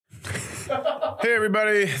Hey,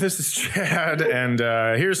 everybody, this is Chad, and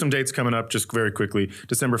here's some dates coming up just very quickly.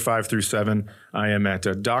 December 5 through 7, I am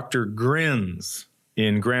at Dr. Grin's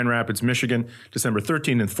in Grand Rapids, Michigan. December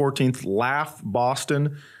 13th and 14th, Laugh,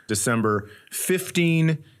 Boston. December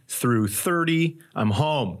 15 through 30, I'm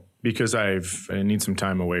home because I need some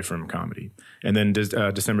time away from comedy. And then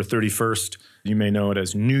December 31st, you may know it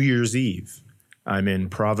as New Year's Eve. I'm in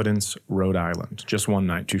Providence, Rhode Island. Just one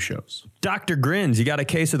night, 2 shows. Dr. Grins, you got a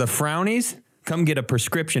case of the frownies? Come get a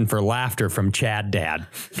prescription for laughter from Chad Dad.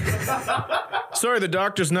 Sorry, the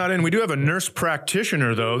doctor's not in. We do have a nurse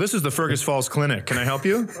practitioner, though. This is the Fergus Falls Clinic. Can I help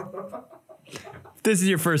you? This is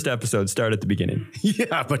your first episode. Start at the beginning.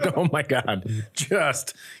 Yeah, but oh my God.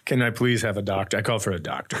 Just, can I please have a doctor? I called for a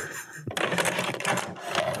doctor.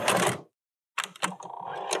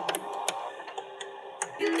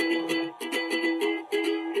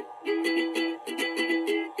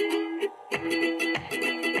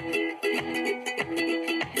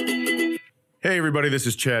 Hey everybody, this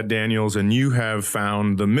is Chad Daniels, and you have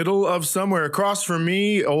found the middle of somewhere. Across from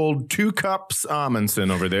me, old 2 Cups Amundsen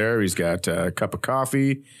over there. He's got a cup of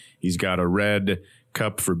coffee. He's got a red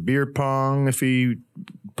cup for beer pong, if he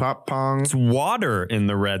pop pong. It's water in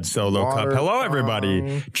the red solo Water cup. Hello, pong.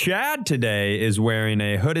 everybody. Chad today is wearing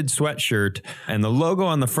a hooded sweatshirt, and the logo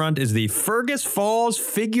on the front is the Fergus Falls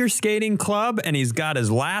Figure Skating Club, and he's got his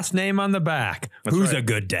last name on the back. Who's right. a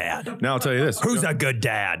good dad? Now I'll tell you this. Who's a good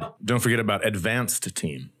dad? Don't forget about advanced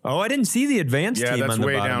team. Oh, I didn't see the advanced team that's on the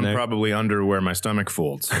way bottom down, there. probably under where my stomach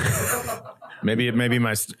folds. Maybe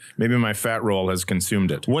my fat roll has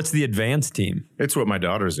consumed it. What's the advanced team? It's what my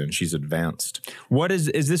daughter's in. She's advanced. What is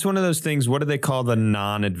this one of those things? What do they call the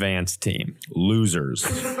non-advanced team? Losers.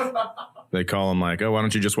 They call them like, oh, why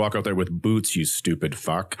don't you just walk out there with boots, you stupid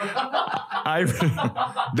fuck?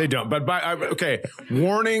 They don't. But okay,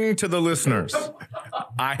 warning to the listeners.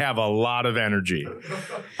 I have a lot of energy.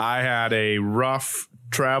 I had a rough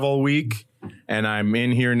travel week, and I'm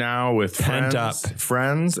in here now with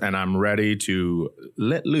friends, and I'm ready to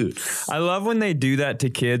let loose. I love when they do that to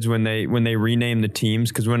kids when they rename the teams,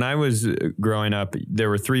 because when I was growing up, there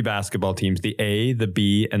were 3 basketball teams, the A, the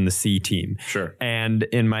B, and the C team. Sure. And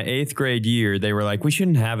in my 8th grade year, they were like, we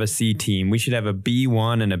shouldn't have a C team. We should have a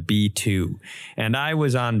B1 and a B2. And I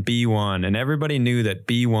was on B1, and everybody knew that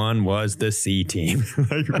B1 was the C team.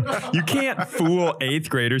 You can't fool 8th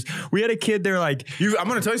graders. We had a kid, they're like... I'm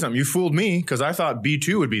going to tell you something. You fooled me, because I thought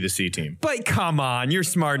B2 would be the C team. But come on, you're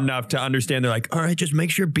smart enough to understand. They're like, all right, just make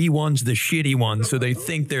sure B1's the shitty one, so they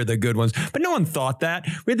think they're the good ones. But no one thought that.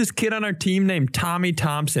 We had this kid on our team named Tommy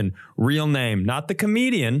Thompson, real name, not the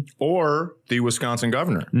comedian. Or the Wisconsin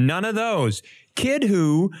governor. None of those. Kid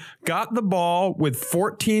who got the ball with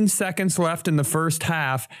 14 seconds left in the first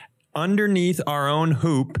half underneath our own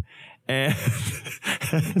hoop and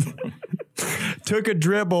took a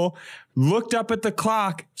dribble, looked up at the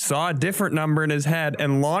clock, saw a different number in his head,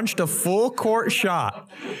 and launched a full court shot.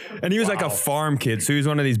 And he was like a farm kid, so he was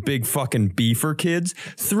one of these big fucking beefer kids.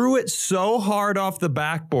 Threw it so hard off the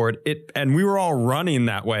backboard, and we were all running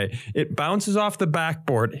that way. It bounces off the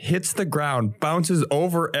backboard, hits the ground, bounces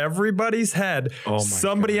over everybody's head. Oh my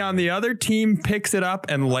Somebody God. on the other team picks it up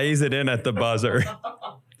and lays it in at the buzzer.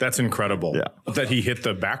 That's incredible. Yeah. That he hit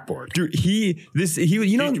the backboard. Dude, we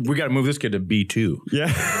got to move this kid to B2.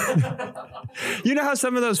 Yeah. You know how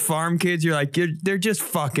some of those farm kids, they're just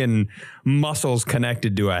fucking muscles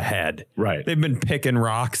connected to a head. Right. They've been picking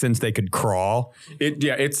rocks since they could crawl.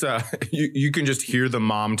 It's you can just hear the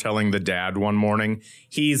mom telling the dad one morning,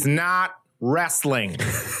 he's not wrestling.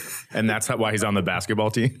 And that's why he's on the basketball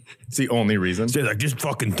team. It's the only reason. They're like, just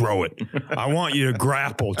fucking throw it. I want you to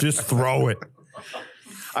grapple. Just throw it.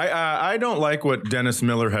 I don't like what Dennis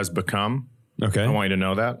Miller has become. Okay. I want you to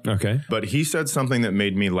know that. Okay. But he said something that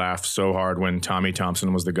made me laugh so hard when Tommy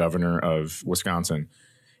Thompson was the governor of Wisconsin.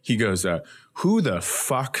 He goes, who the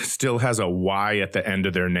fuck still has a Y at the end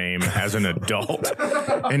of their name as an adult?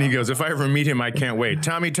 And he goes, if I ever meet him, I can't wait.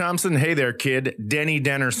 Tommy Thompson, hey there, kid. Denny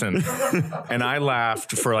Dennerson. And I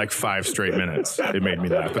laughed for like 5 straight minutes. It made me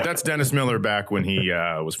laugh. But that's Dennis Miller back when he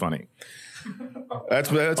was funny. That's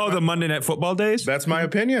the Monday Night Football days? That's my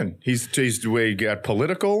opinion. He got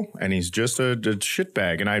political, and he's just a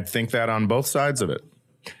shitbag, and I think that on both sides of it.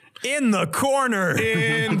 In the corner.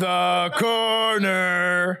 In the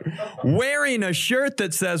corner. Wearing a shirt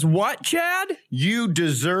that says what, Chad? You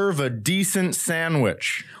deserve a decent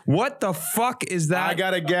sandwich. What the fuck is that? I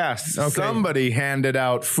got to guess. Okay. Somebody handed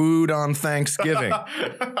out food on Thanksgiving.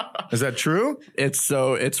 Is that true?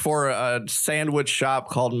 It's for a sandwich shop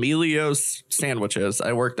called Melio's Sandwiches.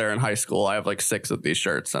 I worked there in high school. I have like 6 of these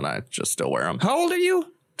shirts, and I just still wear them. How old are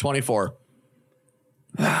you? 24.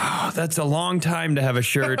 that's a long time to have a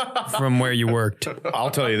shirt from where you worked,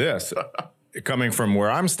 I'll tell you this. Coming from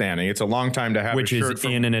where I'm standing, it's a long time to have which a shirt is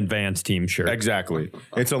in an advanced team shirt. Exactly.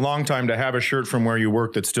 It's a long time to have a shirt from where you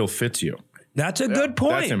work that still fits you. That's a good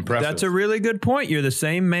point. That's impressive. That's a really good point. You're the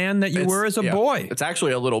same man that you were as a boy. It's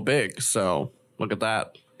actually a little big, so look at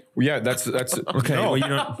that. Yeah, that's Okay, No. well, you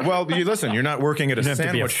don't- Well, you listen. You're not working at a have to be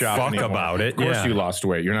a sandwich shop fuck anymore. about it, Of course, yeah. you lost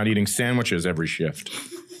weight. You're not eating sandwiches every shift.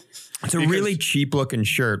 It's a really cheap looking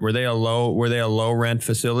shirt. Were they a low rent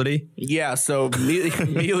facility? Yeah, so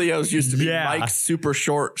Emilio's used to be Yeah. Mike's super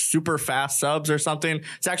short, super fast subs or something.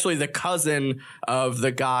 It's actually the cousin of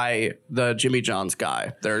the guy, the Jimmy John's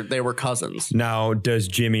guy. They were cousins. Now, does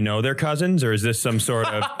Jimmy know they're cousins, or is this some sort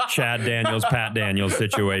of Chad Daniels, Pat Daniels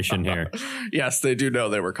situation here? Yes, they do know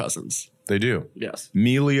they were cousins. They do. Yes.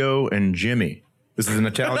 Emilio and Jimmy. This is an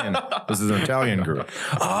Italian. This is an Italian group.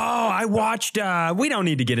 Oh, I watched, we don't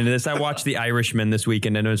need to get into this. I watched The Irishman this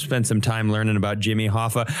weekend and I spent some time learning about Jimmy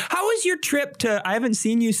Hoffa. How was your trip to, I haven't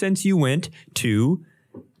seen you since you went to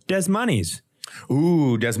Des Moines.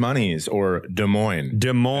 Ooh, Des Moines or Des Moines.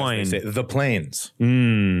 Des Moines. Say, the Plains,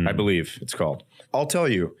 I believe it's called. I'll tell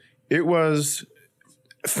you, it was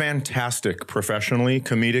fantastic professionally,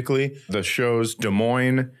 comedically. The shows Des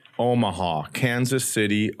Moines, Omaha, Kansas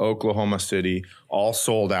City, Oklahoma City, all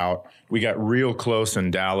sold out. We got real close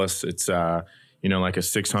in Dallas. It's like a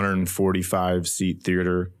 645 seat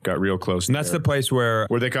theater. Got real close. And that's the place where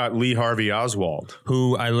they got Lee Harvey Oswald.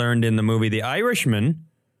 who I learned in the movie The Irishman,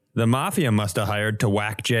 the mafia must have hired to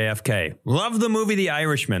whack JFK. Love the movie The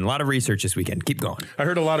Irishman. A lot of research this weekend. Keep going. I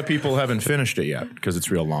heard a lot of people haven't finished it yet because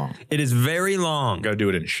it's real long. It is very long. Got to do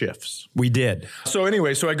it in shifts. We did. So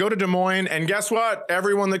anyway, I go to Des Moines, and guess what?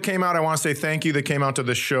 Everyone that came out, I want to say thank you that came out to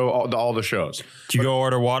this show, all the shows. Did you go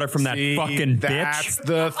order water from that fucking That's bitch?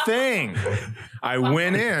 the thing. I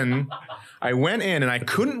went in and I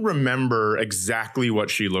couldn't remember exactly what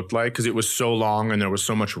she looked like because it was so long and there was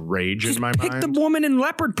so much rage in my Pick mind. the woman in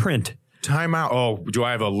leopard print. Time out. Oh, do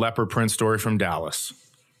I have a leopard print story from Dallas?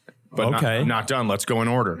 But Okay. not done. Let's go in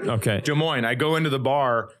order. Okay. Des Moines, I go into the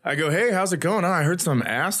bar. I go, hey, how's it going? Oh, I heard some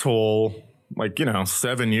asshole,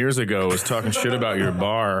 7 years ago was talking shit about your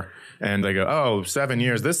bar. And they go, oh, 7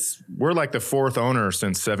 years. We're like the fourth owner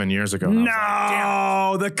since 7 years ago. And I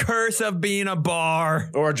was No, the curse of being a bar.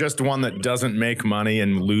 or just one that doesn't make money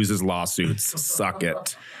and loses lawsuits. Suck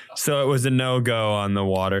it. So it was a no-go on the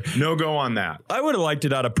water. No go on that. I would have liked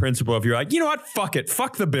it out of principle if you're like, you know what, fuck it,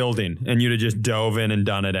 fuck the building. And you'd have just dove in and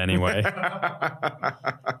done it anyway.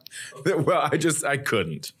 Well, I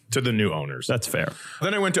couldn't to the new owners. That's fair.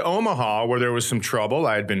 Then I went to Omaha where there was some trouble.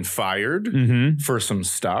 I had been fired for some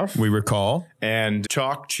stuff We recall. and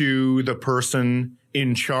talked to the person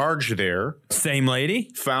in charge there. Same lady?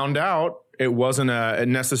 Found out it wasn't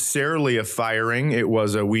necessarily a firing. It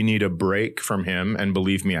was we need a break from him. And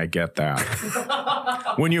believe me, I get that.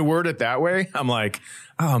 When you word it that way, I'm like,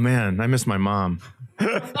 oh man, I miss my mom.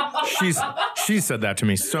 She said that to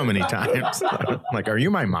me so many times. I'm like, are you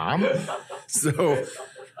my mom? So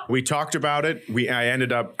we talked about it. I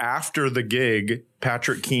ended up after the gig,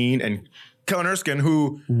 Patrick Keane and Kellen Erskine,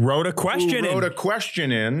 who Wrote a question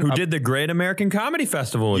in. Who did the Great American Comedy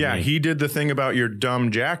Festival with Yeah, me. he did the thing about your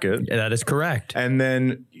dumb jacket. Yeah, that is correct. And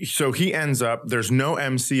then, so he ends up, there's no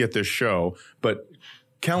MC at this show, but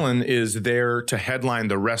Kellen is there to headline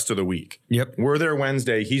the rest of the week. Yep. We're there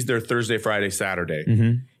Wednesday. He's there Thursday, Friday,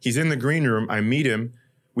 Saturday. He's in the green room. I meet him.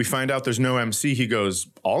 We find out there's no MC. He goes,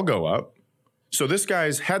 I'll go up. So this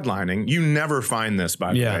guy's headlining. You never find this,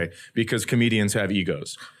 by the way, because comedians have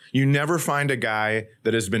egos. You never find a guy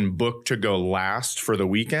that has been booked to go last for the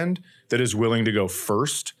weekend that is willing to go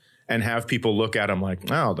first and have people look at him like,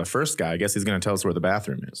 oh, the first guy, I guess he's going to tell us where the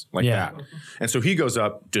bathroom is. Like that. And so he goes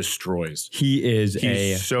up, destroys. He's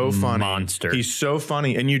so funny. Monster. He's so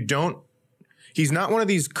funny. And he's not one of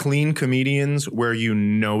these clean comedians where you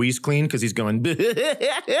know he's clean because he's going,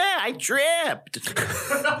 I tripped.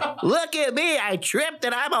 Look at me. I tripped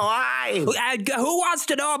and I'm alive. Who wants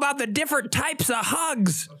to know about the different types of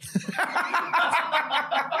hugs?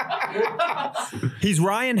 He's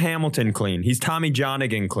Ryan Hamilton clean. He's Tommy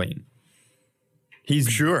Johnigan clean.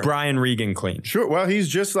 He's Brian Regan clean. Sure. Well, he's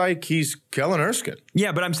just like he's Kellen Erskine.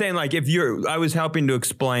 Yeah, but I'm saying like I was helping to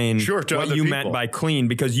explain to what other you people. meant by clean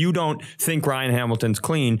because you don't think Ryan Hamilton's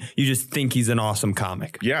clean. You just think he's an awesome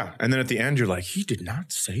comic. Yeah. And then at the end, you're like, he did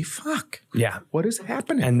not say fuck. Yeah. What is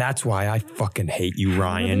happening? And that's why I fucking hate you,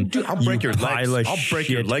 Ryan. Dude, I'll break your legs. I'll break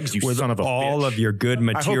your legs, you with son of a all bitch. of your good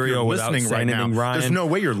material without listening saying right anything, now. Ryan. There's no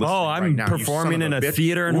way you're listening Oh, I'm right now, you performing son in of a bitch.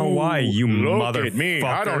 theater in Hawaii, you look motherfucker. at me.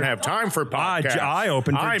 I don't have time for podcasts. I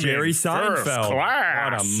opened for I'm Jerry in Seinfeld. first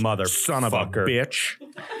class. What a motherfucker. Son of a bitch.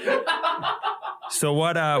 So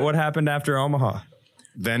what happened after Omaha?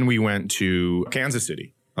 Then we went to Kansas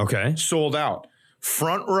City. Okay. Sold out.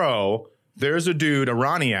 Front row, there's a dude, a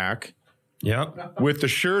Roniak, Yep. with the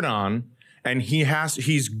shirt on, and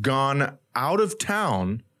he's gone out of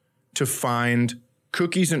town to find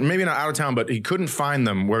cookies, and maybe not out of town, but he couldn't find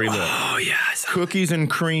them where he lived. Oh, yes. Cookies and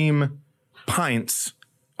cream pints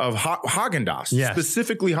of Haagen-Dazs, Yes.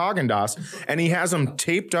 specifically Haagen-Dazs, and he has them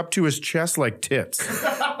taped up to his chest like tits.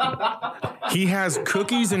 He has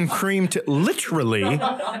cookies and cream, literally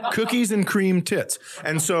cookies and cream tits.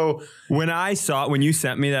 And so When you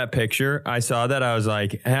sent me that picture, I saw that. I was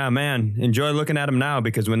like, yeah, man, enjoy looking at him now,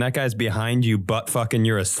 because when that guy's behind you butt fucking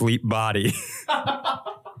your asleep body.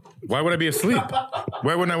 why would I be asleep?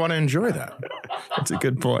 Why wouldn't I want to enjoy that? That's a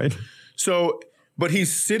good point. So, but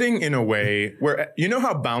he's sitting in a way where, you know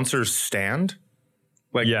how bouncers stand?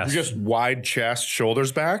 Like Yes. just wide chest,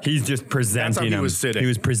 shoulders back. He's just presenting he him. was sitting. He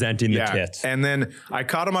was presenting the tits. And then I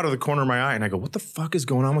caught him out of the corner of my eye and I go, what the fuck is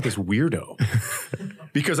going on with this weirdo?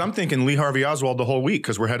 Because I'm thinking Lee Harvey Oswald the whole week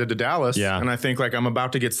because we're headed to Dallas. Yeah. And I think like I'm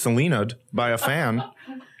about to get Selena-'d by a fan.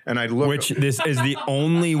 And I look. Which this is the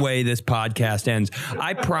only way this podcast ends.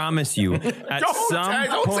 I promise you. At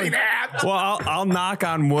Don't say that. Well, I'll knock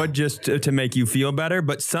on wood just to make you feel better.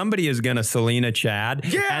 But somebody is going to Selena Chad.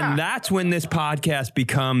 Yeah. And that's when this podcast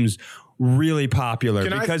becomes really popular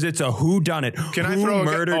because it's a whodunit. Can who I throw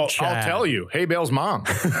murdered I'll Chad? tell you. Hey, Bale's mom.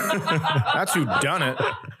 That's who done it.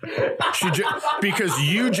 Because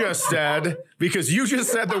you just said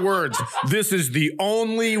the words, this is the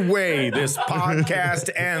only way this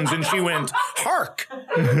podcast ends. And she went, hark.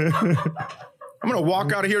 I'm going to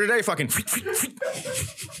walk out of here today fucking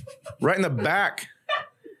right in the back.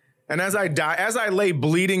 And as I lay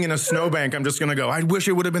bleeding in a snowbank, I'm just going to go, I wish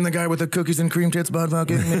it would have been the guy with the cookies and cream tits, butt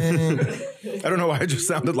fucking me. I don't know why I just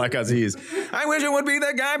sounded like Aziz. I wish it would be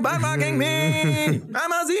that guy butt fucking me.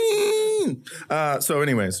 I'm Aziz. So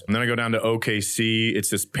anyways, and then I go down to OKC. It's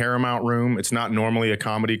this Paramount room. It's not normally a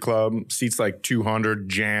comedy club. Seats like 200,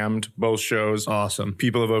 jammed, both shows. Awesome.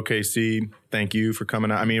 People of OKC, thank you for coming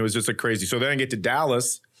out. I mean, it was just a crazy. So then I get to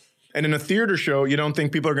Dallas, and in a theater show, you don't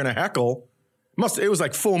think people are going to heckle. It was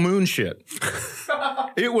like full moon shit.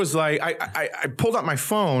 It was like I pulled out my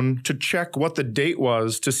phone to check what the date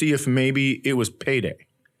was to see if maybe it was payday,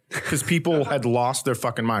 because people had lost their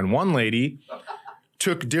fucking mind. One lady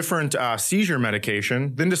took different seizure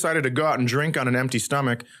medication, then decided to go out and drink on an empty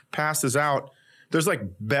stomach, passes out. There's like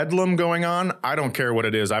bedlam going on. I don't care what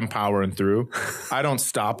it is. I'm powering through. I don't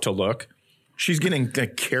stop to look. She's getting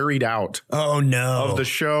carried out of the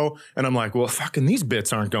show. And I'm like, well, fucking these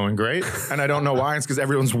bits aren't going great. And I don't know why. It's because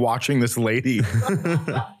everyone's watching this lady.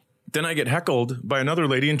 Then I get heckled by another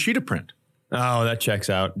lady in cheetah print. Oh, that checks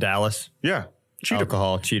out. Dallas. Yeah.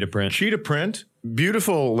 Alcohol, cheetah print. Cheetah print.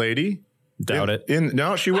 Beautiful lady. Doubt it.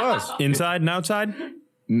 No, she was. Inside and outside?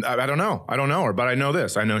 I don't know. I don't know her, but I know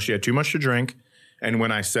this. I know she had too much to drink. And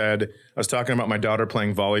when I was talking about my daughter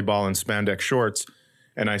playing volleyball in spandex shorts,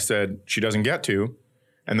 and I said, she doesn't get to.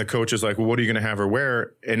 And the coach is like, well, what are you going to have her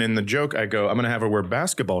wear? And in the joke, I go, I'm going to have her wear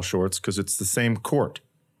basketball shorts because it's the same court.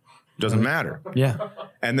 Doesn't matter. Yeah.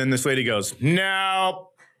 And then this lady goes,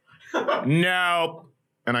 nope. And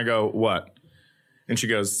I go, what? And she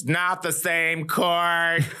goes, not the same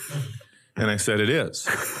court. And I said, it is.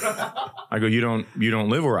 I go, you don't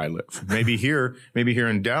live where I live. Maybe here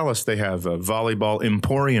in Dallas, they have volleyball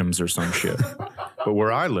emporiums or some shit. But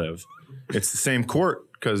where I live, it's the same court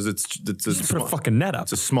because it's Just put a fucking net up.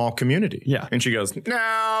 It's a small community. Yeah. And she goes,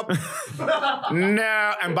 no.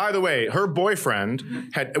 And by the way, her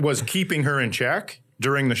boyfriend was keeping her in check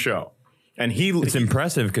during the show. And it's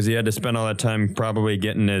impressive because he had to spend all that time probably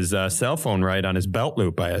getting his cell phone right on his belt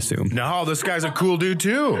loop, I assume. No, this guy's a cool dude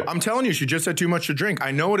too. I'm telling you, she just had too much to drink.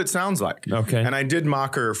 I know what it sounds like. Okay. And I did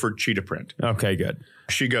mock her for cheetah print. Okay, good.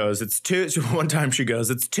 She goes, one time she goes,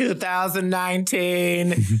 it's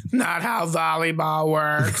 2019, not how volleyball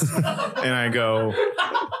works. And I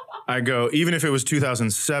go, even if it was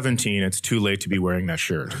 2017, it's too late to be wearing that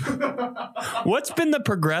shirt. What's been the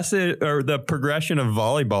progression of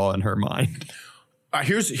volleyball in her mind?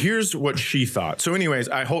 Here's what she thought. So anyways,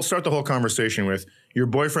 start the whole conversation with, your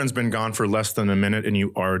boyfriend's been gone for less than a minute and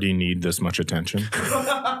you already need this much attention.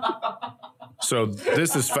 So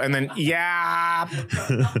this is and then, yeah.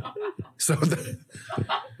 So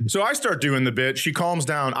I start doing the bit. She calms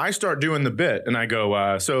down. I start doing the bit and I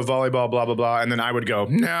go, so volleyball, blah, blah, blah. And then I would go,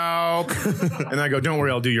 no. And I go, don't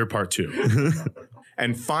worry, I'll do your part too.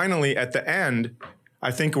 And finally at the end,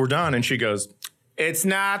 I think we're done. And she goes, it's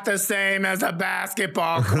not the same as a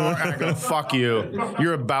basketball court. I go, fuck you.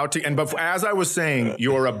 You're about to, but as I was saying,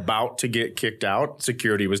 you're about to get kicked out.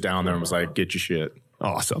 Security was down there and was like, get your shit.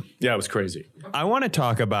 Awesome. Yeah, it was crazy. I want to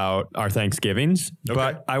talk about our Thanksgivings,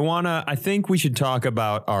 but I think we should talk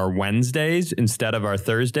about our Wednesdays instead of our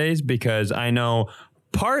Thursdays, because I know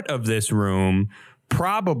part of this room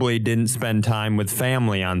probably didn't spend time with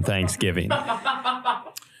family on Thanksgiving.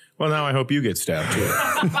 Well, now I hope you get stabbed too.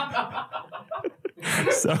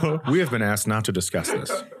 So we have been asked not to discuss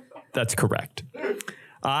this. That's correct.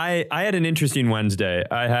 I had an interesting Wednesday.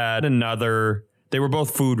 I had another. They were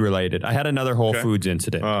both food related. I had another Whole Foods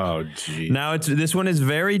incident. Oh, gee. Now this one is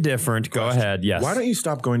very different. Go ahead. Yes. Why don't you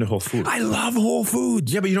stop going to Whole Foods? I love Whole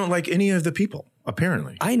Foods. Yeah, but you don't like any of the people,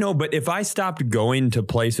 apparently. I know, but if I stopped going to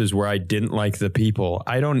places where I didn't like the people,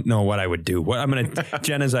 I don't know what I would do.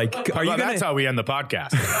 Jenna's like, are you gonna? That's how we end the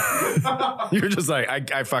podcast. You're just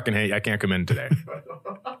like, I fucking hate you. I can't come in today.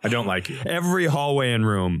 I don't like you. Every hallway and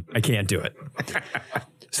room, I can't do it.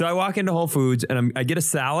 So I walk into Whole Foods and I get a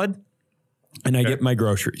salad. And I get my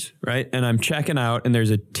groceries, right? And I'm checking out, and there's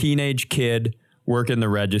a teenage kid working the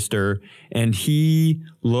register, and he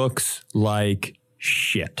looks like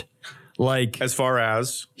shit. Like, as far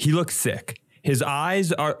as he looks sick. His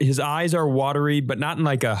eyes are watery, but not in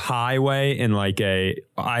like a high way. In like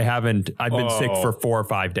I've been sick for 4 or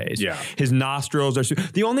 5 days. Yeah. His nostrils are.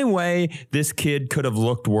 The only way this kid could have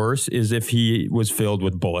looked worse is if he was filled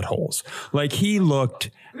with bullet holes. Like, he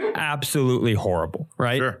looked absolutely horrible,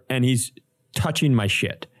 right? Sure. And he's touching my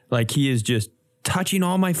shit. Like, he is just touching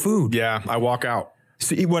all my food. Yeah, I walk out.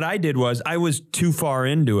 See, what I did was I was too far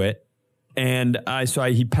into it. And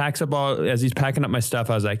he packs up as he's packing up my stuff,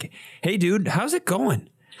 I was like, hey, dude, how's it going?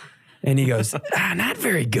 And he goes, not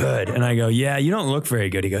very good. And I go, yeah, you don't look very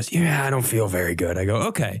good. He goes, yeah, I don't feel very good. I go,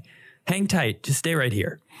 okay, hang tight. Just stay right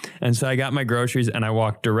here. And so I got my groceries and I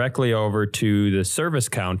walked directly over to the service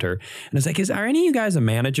counter. And I was like, are any of you guys a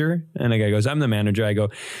manager? And the guy goes, I'm the manager. I go,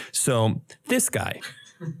 so this guy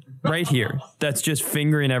right here that's just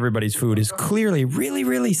fingering everybody's food is clearly really,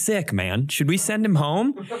 really sick, man. Should we send him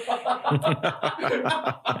home?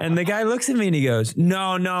 And the guy looks at me and he goes,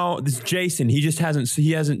 no, this is Jason. He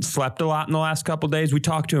hasn't slept a lot in the last couple of days. We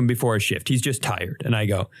talked to him before his shift. He's just tired. And I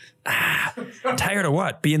go, tired of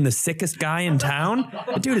what? Being the sickest guy in town?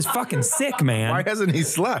 The dude is fucking sick, man. Why hasn't he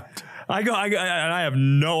slept? I have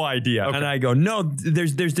no idea. Okay. And I go, no,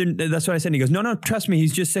 that's what I said. And he goes, no, trust me,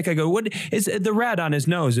 he's just sick. I go, what is the red on his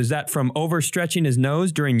nose? Is that from overstretching his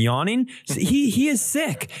nose during yawning? He is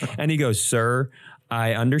sick. And he goes, sir,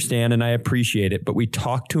 I understand and I appreciate it, but we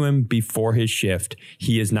talked to him before his shift.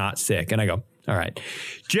 He is not sick. And I go, all right,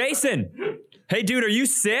 Jason, hey dude, are you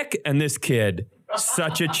sick? And this kid,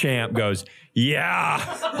 such a champ, goes, yeah.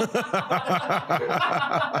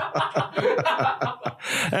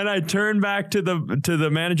 And I turn back to the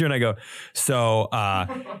manager and I go, so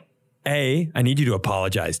I need you to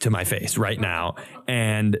apologize to my face right now.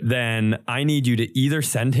 And then I need you to either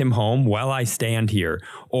send him home while I stand here,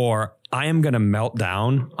 or I am going to melt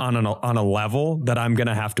down on a level that I'm going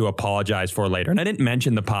to have to apologize for later. And I didn't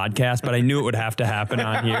mention the podcast, but I knew it would have to happen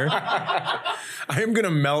on here. I am going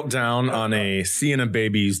to melt down on a seeing a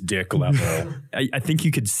baby's dick level. I think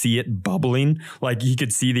you could see it bubbling. Like, you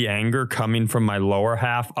could see the anger coming from my lower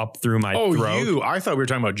half up through my throat. I thought we were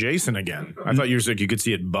talking about Jason again. I thought you were saying you could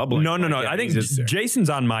see it bubbling. No. I think Jason's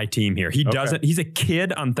on my team here. He doesn't. He's a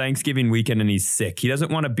kid on Thanksgiving weekend and he's sick. He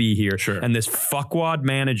doesn't want to be here. Sure. And this fuckwad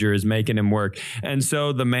manager is making him work. And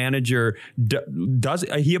so the manager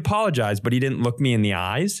he apologized, but he didn't look me in the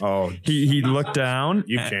eyes. Oh, he looked down.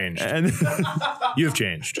 You've changed. You've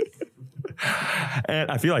changed. And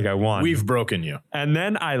I feel like I won. We've broken you. And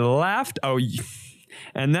then I left.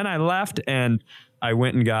 And I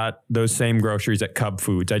went and got those same groceries at Cub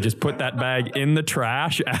Foods. I just put that bag in the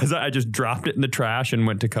trash as I just dropped it in the trash and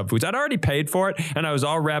went to Cub Foods. I'd already paid for it and I was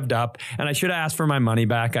all revved up and I should have asked for my money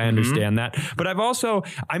back. I understand that. But I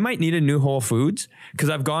might need a new Whole Foods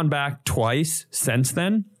because I've gone back twice since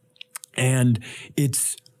then and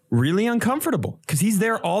it's really uncomfortable because he's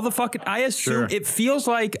there all the fucking, I assume it feels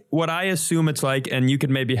like what I assume it's like, and you could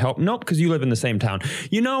maybe help. Nope, because you live in the same town.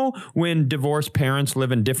 You know, when divorced parents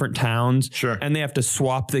live in different towns and they have to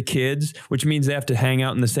swap the kids, which means they have to hang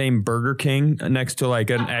out in the same Burger King next to like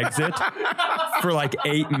an exit for like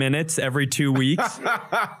 8 minutes every 2 weeks.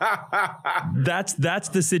 That's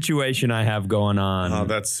the situation I have going on. Oh,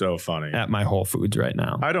 that's so funny. At my Whole Foods right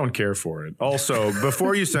now. I don't care for it. Also,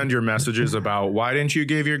 before you send your messages about why didn't you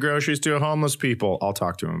give your groceries to homeless people, I'll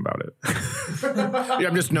talk to him about it.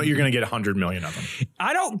 I'm just know you're going to get 100 million of them.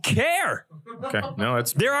 I don't care. Okay. No,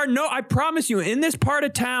 it's I promise you, in this part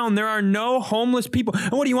of town, there are no homeless people.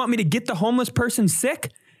 And what do you want me to get the homeless person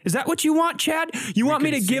sick? Is that what you want, Chad? You want me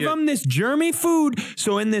to give them this germy food?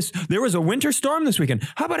 So there was a winter storm this weekend.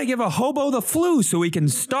 How about I give a hobo the flu so he can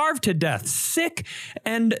starve to death, sick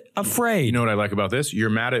and afraid? You know what I like about this? You're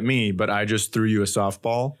mad at me, but I just threw you a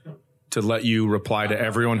softball to let you reply to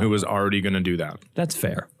everyone who was already going to do that. That's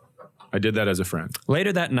fair. I did that as a friend.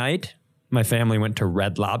 Later that night, my family went to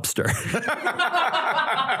Red Lobster.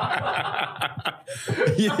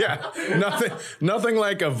 Yeah, nothing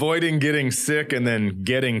like avoiding getting sick and then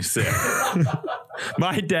getting sick.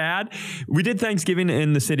 My dad, we did Thanksgiving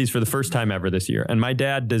in the cities for the first time ever this year. And my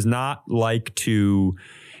dad does not like to,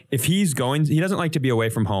 if he's going, he doesn't like to be away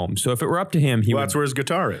from home. So if it were up to him, that's where his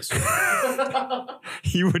guitar is.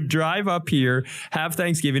 He would drive up here, have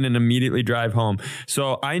Thanksgiving, and immediately drive home.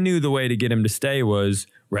 So I knew the way to get him to stay was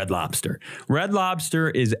Red Lobster. Red Lobster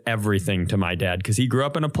is everything to my dad because he grew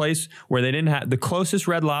up in a place where they didn't have, the closest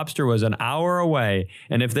Red Lobster was an hour away.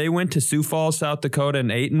 And if they went to Sioux Falls, South Dakota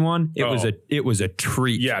and ate in one, it was a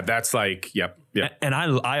treat. Yeah, that's like, yep. And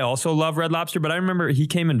I also love Red Lobster, but I remember he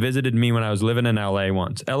came and visited me when I was living in LA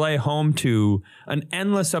once. LA, home to an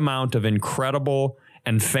endless amount of incredible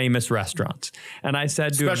and famous restaurants. And I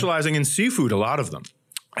said to him, specializing in seafood, a lot of them.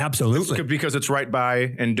 Absolutely. It's because it's right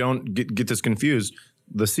by, and don't get this confused,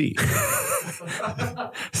 the sea.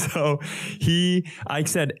 So I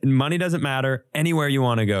said, money doesn't matter, anywhere you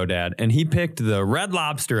want to go, Dad. And he picked the Red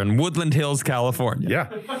Lobster in Woodland Hills, California. Yeah.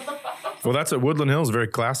 Well, that's at Woodland Hills, very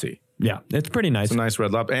classy. Yeah, it's pretty nice. It's a nice Red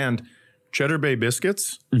Lobster. And Cheddar Bay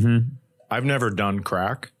biscuits. Mm-hmm. I've never done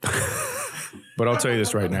crack. But I'll tell you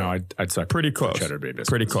this right now, I'd suck pretty close. Cheddar Bay biscuits.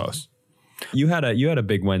 Pretty close. You had a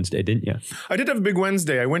big Wednesday, didn't you? I did have a big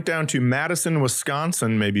Wednesday. I went down to Madison,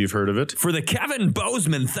 Wisconsin. Maybe you've heard of it. For the Kevin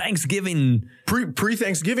Bozeman Thanksgiving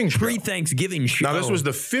pre-Thanksgiving show. Pre-Thanksgiving show. Now this was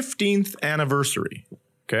the 15th anniversary.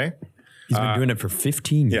 Okay, he's been doing it for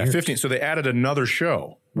 15 years. Yeah, 15. So they added another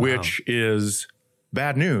show, which is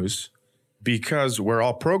bad news because we're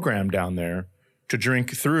all programmed down there to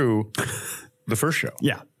drink through the first show.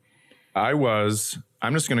 Yeah.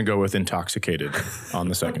 I'm just going to go with intoxicated on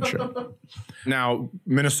the second show. Now,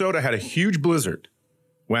 Minnesota had a huge blizzard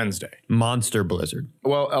Wednesday. Monster blizzard.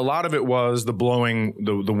 Well, a lot of it was the blowing,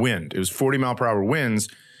 the wind. It was 40 mile per hour winds.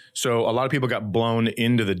 So a lot of people got blown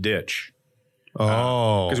into the ditch.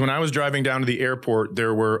 Oh. Because when I was driving down to the airport,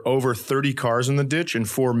 there were over 30 cars in the ditch and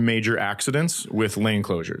 4 major accidents with lane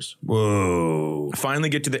closures. Whoa. Finally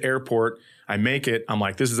get to the airport. I make it. I'm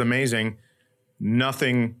like, this is amazing.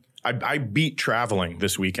 Nothing. I beat traveling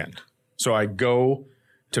this weekend. So I go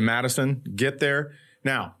to Madison, get there.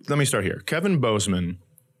 Now, let me start here. Kevin Bozeman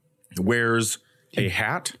wears a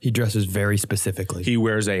hat. He dresses very specifically. He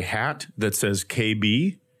wears a hat that says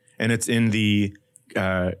KB, and it's in the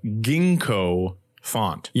ginkgo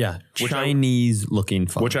font. Yeah, Chinese-looking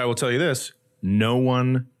font. Which I will tell you this, no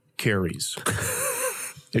one carries.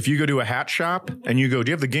 If you go to a hat shop and you go, do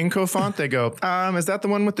you have the ginkgo font? They go, is that the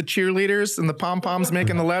one with the cheerleaders and the pom-poms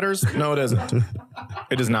making the letters? No, it isn't.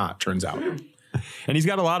 It is not, turns out. And he's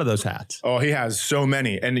got a lot of those hats. Oh, he has so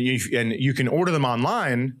many. And you can order them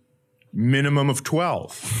online, minimum of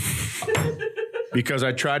 12. Because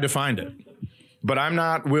I tried to find it. But I'm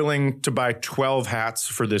not willing to buy 12 hats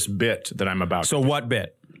for this bit that I'm about to do. What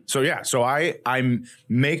bit? So yeah, so I'm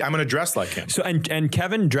going to dress like him. So and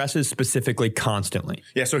Kevin dresses specifically constantly.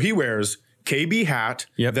 Yeah, so he wears KB hat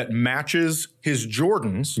that matches his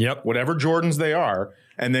Jordans, whatever Jordans they are,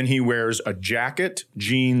 and then he wears a jacket,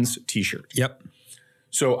 jeans, t-shirt. Yep.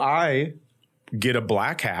 So I get a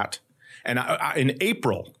black hat. And in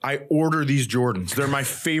April, I order these Jordans. They're my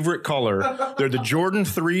favorite color. They're the Jordan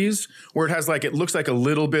 3s, where it looks like a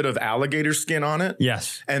little bit of alligator skin on it.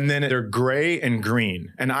 Yes. And then they're gray and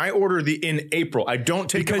green. And I order in April. I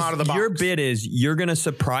don't take them out of the box. Your bit is you're going to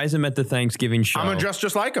surprise him at the Thanksgiving show. I'm going to dress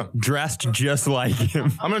just like him. Dressed just like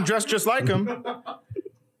him. I'm going to dress just like him.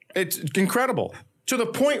 It's incredible. To the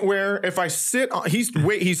point where if I sit on, he's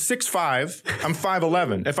 6'5", I'm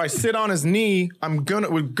 5'11". If I sit on his knee,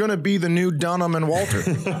 we're gonna be the new Dunham and Walter.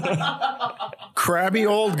 Crabby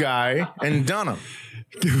old guy and Dunham.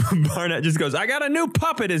 Barnett just goes, I got a new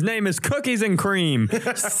puppet. His name is Cookies and Cream.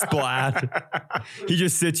 Splat. He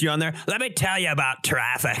just sits you on there. Let me tell you about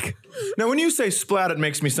traffic. Now, when you say splat, it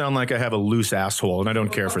makes me sound like I have a loose asshole, and I don't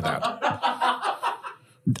care for that.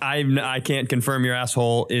 I can't confirm your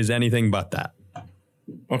asshole is anything but that.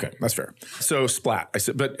 Okay, that's fair. So splat.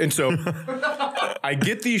 I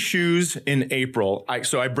get these shoes in April.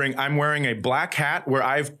 I'm wearing a black hat where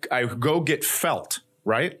I go get felt.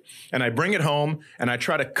 right? And I bring it home and I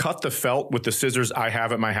try to cut the felt with the scissors I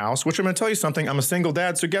have at my house, which I'm going to tell you something. I'm a single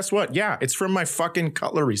dad. So guess what? Yeah, it's from my fucking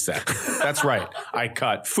cutlery set. That's right. I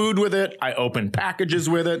cut food with it. I open packages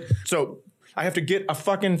with it. So I have to get a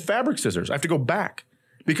fucking fabric scissors. I have to go back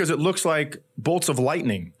because it looks like bolts of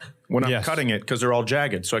lightning when I'm cutting it because they're all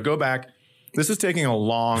jagged. So I go back. This is taking a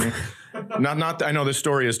long, I know this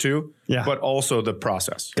story is too, but also the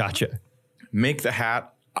process. Gotcha. Make the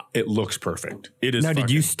hat. It looks perfect. It is. Now, did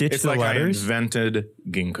you stitch it's the like letters? I invented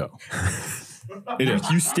ginkgo. It is.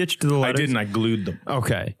 You stitched the letters? I didn't. I glued them.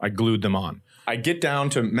 Okay. I glued them on. I get down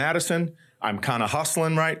to Madison. I'm kind of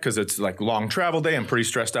hustling, right? Because it's like long travel day. I'm pretty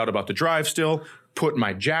stressed out about the drive still. Put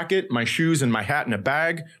my jacket, my shoes, and my hat in a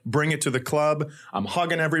bag. Bring it to the club. I'm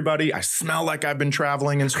hugging everybody. I smell like I've been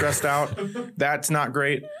traveling and stressed out. That's not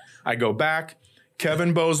great. I go back.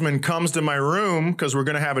 Kevin Bozeman comes to my room because we're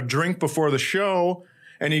going to have a drink before the show.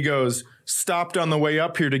 And he goes, stopped on the way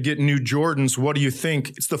up here to get new Jordans. What do you think?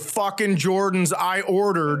 It's the fucking Jordans I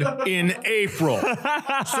ordered in April.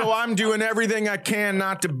 So I'm doing everything I can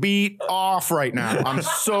not to beat off right now. I'm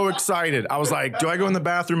so excited. I was like, do I go in the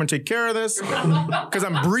bathroom and take care of this? Because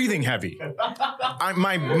I'm breathing heavy.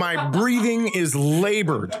 My breathing is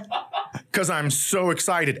labored because I'm so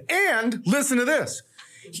excited. And listen to this.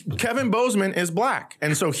 Kevin Bozeman is black.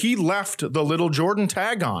 And so he left the little Jordan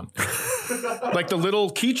tag on. Like the little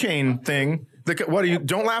keychain thing.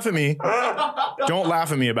 Don't laugh at me. Don't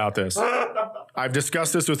laugh at me about this. I've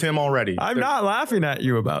discussed this with him already. I'm not laughing at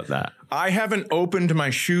you about that. I haven't opened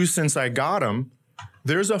my shoes since I got them.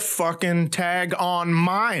 There's a fucking tag on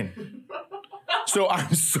mine. So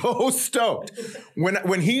I'm so stoked.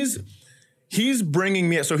 When he's bringing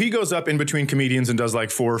me, so he goes up in between comedians and does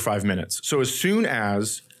like 4 or 5 minutes. So as soon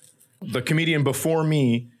as the comedian before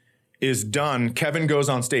me is done, Kevin goes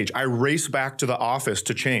on stage. I race back to the office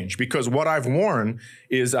to change because what I've worn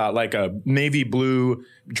is like a navy blue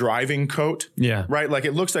driving coat. Yeah. Right? Like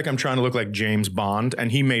it looks like I'm trying to look like James Bond,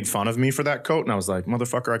 and he made fun of me for that coat. And I was like,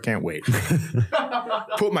 motherfucker, I can't wait.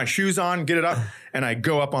 Put my shoes on, get it up, and I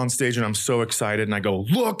go up on stage and I'm so excited and I go,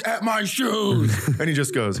 look at my shoes. And he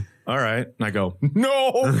just goes, all right. And I go,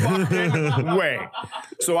 no fucking way.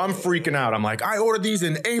 So I'm freaking out. I'm like, I ordered these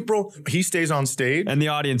in April. He stays on stage. And the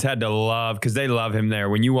audience had to love, because they love him there.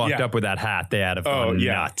 When you walked up with that hat, they had a fun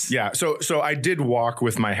nuts. Yeah. So I did walk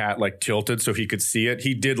with my hat like tilted so he could see it.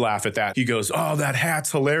 He did laugh at that. He goes, oh, that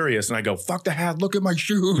hat's hilarious. And I go, fuck the hat. Look at my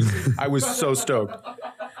shoes. I was so stoked.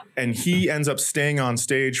 And he ends up staying on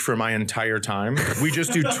stage for my entire time. We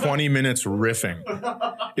just do 20 minutes riffing.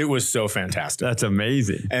 It was so fantastic. That's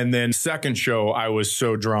amazing. And then second show, I was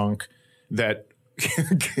so drunk that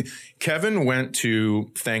Kevin went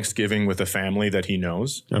to Thanksgiving with a family that he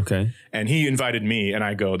knows. Okay. And he invited me, and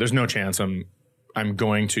I go, there's no chance I'm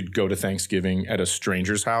going to go to Thanksgiving at a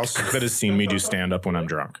stranger's house that has seen me do stand-up when I'm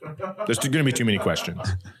drunk. There's going to be too many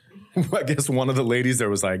questions. I guess one of the ladies there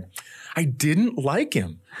was like, I didn't like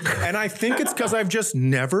him. And I think it's because I've just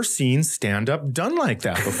never seen stand-up done like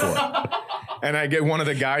that before. And I get one of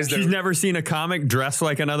the guys that... She's never seen a comic dress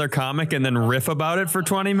like another comic and then riff about it for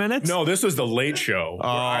 20 minutes? No, this was the late show. Where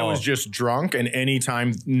I was just drunk, and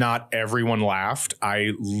anytime not everyone laughed,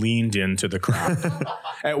 I leaned into the crowd.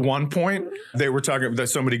 At one point, they were talking that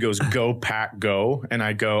somebody goes, go Pack go. And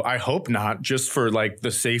I go, I hope not, just for like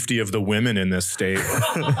the safety of the women in this state.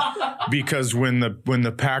 Because when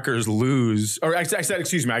the Packers lose, or I said,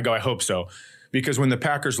 excuse me, I go, I hope so. Because when the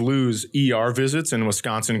Packers lose, ER visits in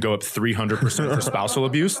Wisconsin go up 300% for spousal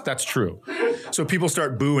abuse. That's true. So people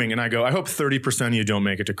start booing, and I go, I hope 30% of you don't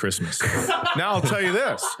make it to Christmas. Now I'll tell you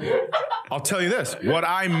this. What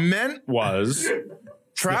I meant was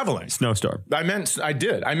traveling. Snowstorm. I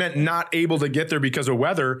meant not able to get there because of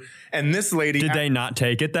weather. And this lady... Did they not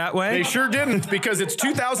take it that way? They sure didn't, because it's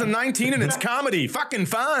 2019 and it's comedy. Fucking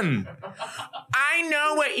fun. I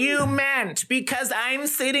know what you meant because I'm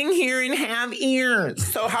sitting here and have ears.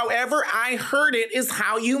 So however I heard it is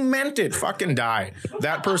how you meant it. Fucking die.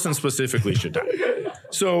 That person specifically should die.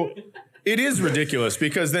 So... it is ridiculous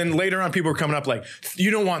because then later on people are coming up like,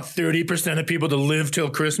 you don't want 30% of people to live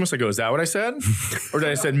till Christmas. I go, is that what I said? Or did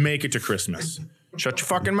I said make it to Christmas? Shut your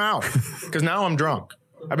fucking mouth. Because now I'm drunk.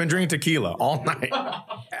 I've been drinking tequila all night.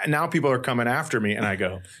 And now people are coming after me and I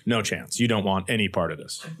go, no chance. You don't want any part of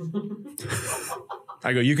this.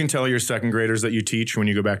 I go, you can tell your second graders that you teach when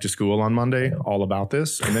you go back to school on Monday all about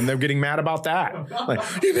this. And then they're getting mad about that. Like,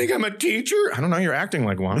 you think I'm a teacher? I don't know. You're acting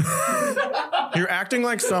like one. You're acting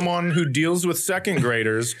like someone who deals with second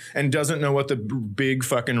graders and doesn't know what the big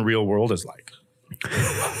fucking real world is like.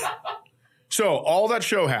 So all that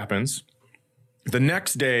show happens. The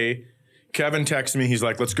next day, Kevin texts me. He's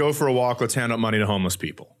like, let's go for a walk. Let's hand out money to homeless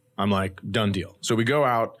people. I'm like, done deal. So we go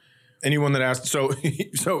out. Anyone that asked, so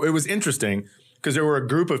it was interesting because there were a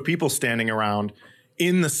group of people standing around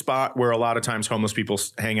in the spot where a lot of times homeless people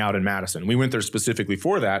hang out in Madison. We went there specifically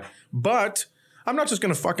for that, but I'm not just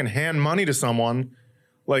going to fucking hand money to someone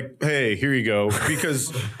like, hey, here you go,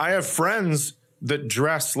 because I have friends that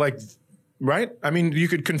dress like, right? I mean, you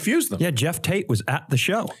could confuse them. Yeah, Jeff Tate was at the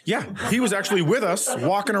show. Yeah, he was actually with us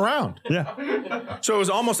walking around. Yeah. So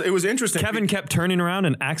it was interesting. Kevin kept turning around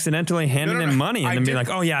and accidentally handing him money and then being like,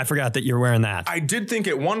 oh yeah, I forgot that you're wearing that. I did think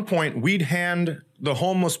at one point we'd hand the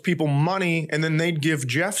homeless people money and then they'd give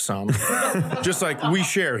Jeff some. Just like we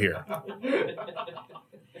share here.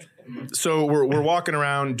 So we're walking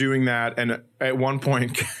around doing that. And at one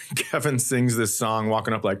point, Kevin sings this song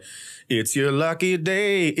walking up like, it's your lucky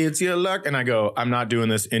day, it's your luck. And I go, I'm not doing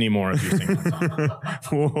this anymore if you sing that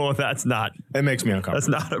song. Whoa, that's not. It makes me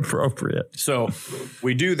uncomfortable. That's not appropriate. So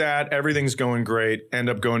we do that. Everything's going great. End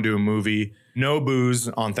up going to a movie. No booze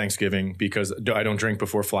on Thanksgiving because I don't drink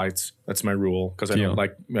before flights. That's my rule because I don't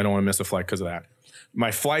want to miss a flight because of that.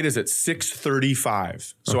 My flight is at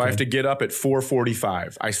 6:35. So I have to get up at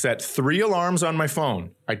 4:45. I set 3 alarms on my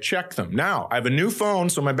phone. I check them. Now I have a new phone,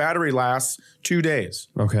 so my battery lasts 2 days.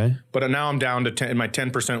 Okay. But now I'm down to 10, my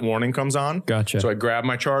 10% warning comes on. Gotcha. So I grab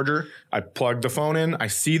my charger. I plug the phone in. I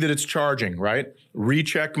see that it's charging, right?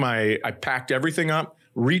 I packed everything up.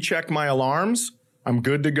 Recheck my alarms. I'm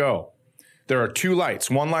good to go. There are 2 lights,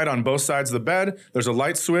 one light on both sides of the bed. There's a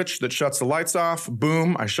light switch that shuts the lights off.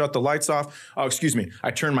 Boom, I shut the lights off. Oh, excuse me.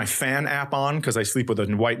 I turn my fan app on because I sleep with a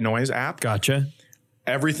white noise app. Gotcha.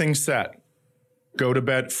 Everything's set. Go to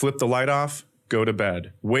bed, flip the light off, go to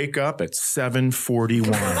bed. Wake up at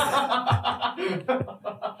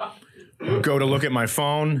 7:41. Go to look at my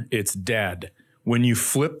phone, it's dead. When you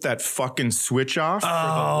flip that fucking switch off for the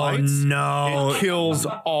lights, no. it kills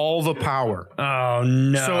all the power. Oh,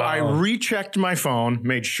 no. So I rechecked my phone,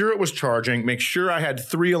 made sure it was charging, make sure I had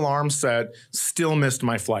 3 alarms set, still missed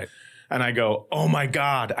my flight. And I go, oh my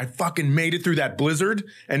God, I fucking made it through that blizzard.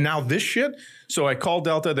 And now this shit. So I call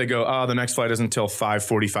Delta. They go, the next flight isn't until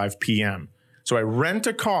 5:45 p.m. So I rent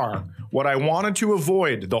a car. What I wanted to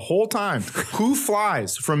avoid the whole time, who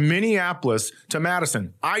flies from Minneapolis to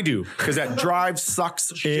Madison? I do, because that drive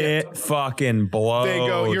sucks shit. It fucking blows. They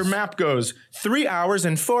go, your map goes 3 hours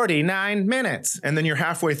and 49 minutes. And then you're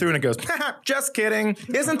halfway through and it goes, just kidding.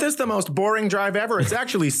 Isn't this the most boring drive ever? It's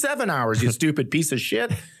actually 7 hours, you stupid piece of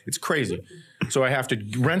shit. It's crazy. So I have to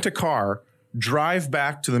rent a car, drive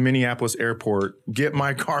back to the Minneapolis airport, get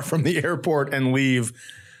my car from the airport and leave.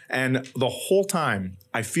 And the whole time,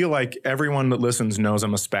 I feel like everyone that listens knows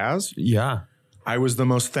I'm a spaz. Yeah. I was the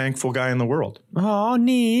most thankful guy in the world. Oh,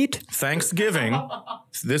 neat. Thanksgiving.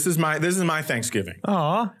 This is my Thanksgiving.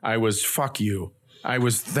 Oh. I was fuck you. I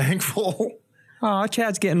was thankful. Oh,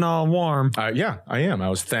 Chad's getting all warm. Yeah, I am. I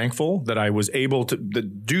was thankful that I was able to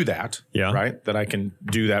do that. Yeah. Right. That I can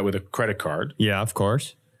do that with a credit card. Yeah, of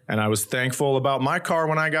course. And I was thankful about my car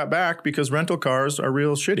when I got back because rental cars are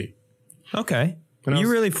real shitty. Okay.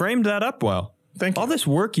 You really framed that up well. Thank you. All this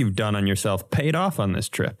work you've done on yourself paid off on this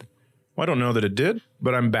trip. Well, I don't know that it did,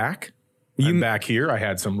 but I'm back. I'm back here. I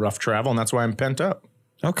had some rough travel, and that's why I'm pent up.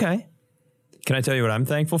 Okay. Can I tell you what I'm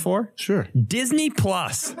thankful for? Sure. Disney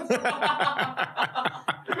Plus.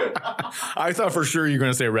 I thought for sure you were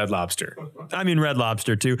going to say Red Lobster. I mean, Red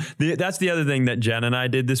Lobster, too. That's the other thing that Jen and I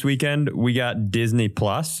did this weekend. We got Disney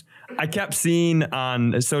Plus. I kept seeing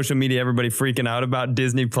on social media everybody freaking out about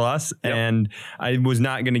Disney Plus, and I was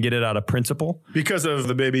not going to get it out of principle. Because of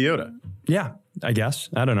the Baby Yoda. Yeah, I guess.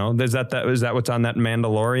 I don't know. Is that what's on that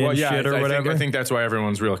Mandalorian shit or whatever? I think that's why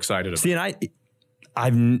everyone's real excited about it. See, and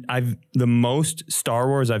I've the most Star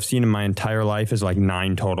Wars I've seen in my entire life is like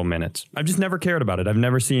 9 total minutes. I've just never cared about it. I've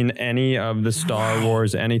never seen any of the Star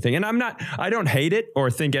Wars anything. And I don't hate it or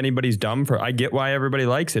think anybody's dumb I get why everybody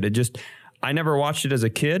likes it. I never watched it as a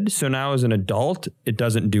kid. So now as an adult, it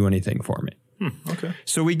doesn't do anything for me. Okay.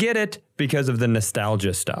 So we get it because of the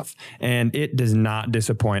nostalgia stuff, and it does not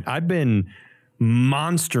disappoint. I've been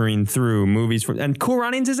monstering through movies and Cool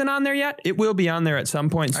Runnings isn't on there yet. It will be on there at some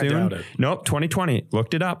point soon. I doubt it. Nope, 2020.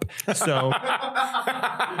 Looked it up. So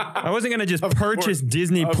I wasn't going to just purchase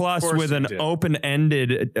Disney Plus with an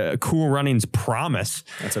open-ended Cool Runnings promise.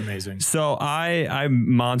 That's amazing. So I'm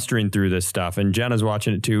monstering through this stuff, and Jenna's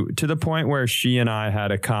watching it too, to the point where she and I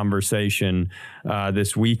had a conversation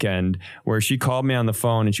this weekend where she called me on the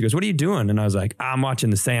phone and she goes, "What are you doing?" And I was like, "I'm watching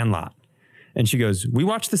The Sandlot." And she goes, "We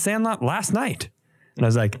watched The Sandlot last night." And I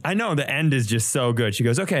was like, "I know, the end is just so good." She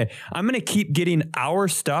goes, "Okay, I'm going to keep getting our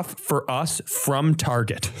stuff for us from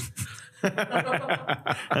Target."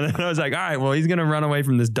 And then I was like, all right, well, he's going to run away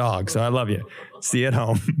from this dog. So I love you. See you at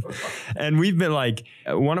home. And we've been like,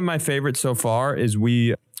 one of my favorites so far is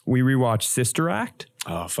we rewatched Sister Act.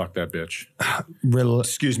 Oh, fuck that bitch. Real,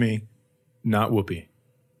 Excuse me. Not Whoopi.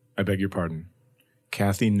 I beg your pardon.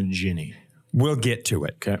 Kathy Najimy. We'll get to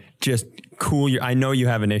it. Okay. Just cool. I know you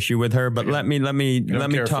have an issue with her, but let me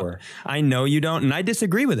care talk. for her. I know you don't, and I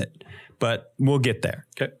disagree with it, but we'll get there.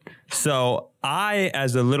 Okay. So I,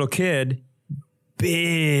 as a little kid,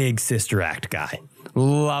 big Sister Act guy.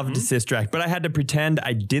 Loved Sister Act, but I had to pretend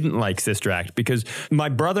I didn't like Sister Act because my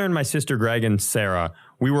brother and my sister Greg and Sarah,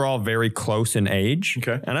 we were all very close in age.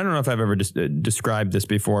 Okay. And I don't know if I've ever described this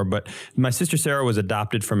before, but my sister Sarah was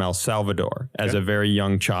adopted from El Salvador as a very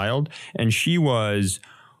young child, and she was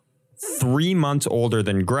 3 months older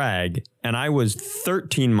than Greg, and I was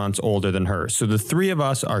 13 months older than her. So the three of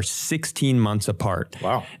us are 16 months apart.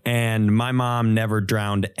 Wow. And my mom never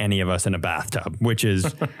drowned any of us in a bathtub, which is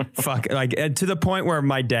to the point where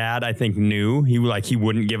my dad, I think, knew he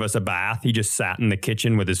wouldn't give us a bath. He just sat in the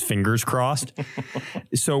kitchen with his fingers crossed.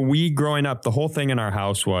 So growing up, the whole thing in our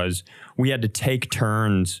house was we had to take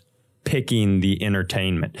turns picking the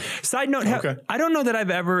entertainment. Side note, I don't know that I've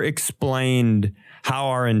ever explained how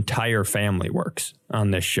our entire family works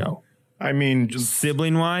on this show. I mean, just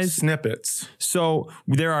sibling-wise? Snippets. So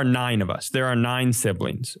there are 9 of us. There are 9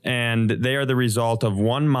 siblings, and they are the result of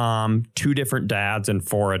 1 mom, 2 different dads, and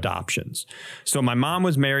 4 adoptions. So my mom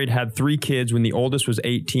was married, had 3 kids. When the oldest was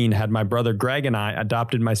 18, had my brother Greg and I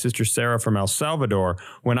adopted my sister Sarah from El Salvador.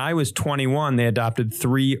 When I was 21, they adopted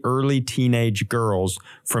 3 early teenage girls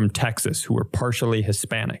from Texas who were partially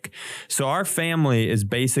Hispanic. So our family is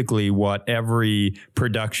basically what every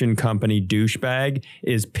production company douchebag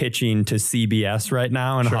is pitching to CBS right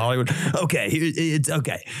now in Hollywood. Okay, it's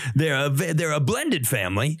okay. They're a blended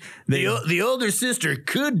family. The older sister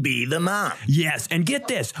could be the mom. Yes, and get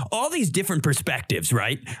this, all these different perspectives,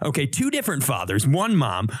 right? Okay, 2 different fathers, 1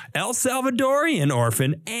 mom, El Salvadorian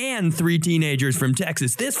orphan, and 3 teenagers from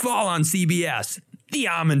Texas. This fall on CBS. The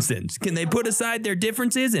Amundsons. Can they put aside their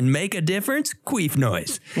differences and make a difference? Queef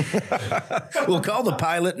noise. We'll call the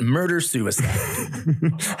pilot murder-suicide.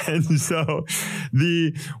 And so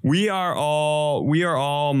we are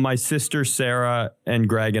all, my sister Sarah and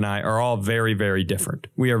Greg and I are all very, very different.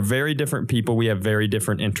 We are very different people. We have very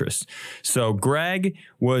different interests. So Greg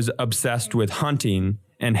was obsessed with hunting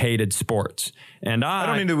and hated sports. And I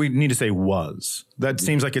don't need to say was. That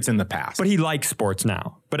seems like it's in the past. But he likes sports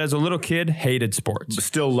now. But as a little kid, hated sports. But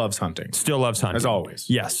still loves hunting. Still loves hunting. As always.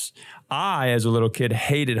 Yes. I, as a little kid,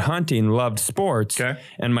 hated hunting, loved sports. Okay.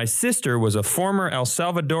 And my sister was a former El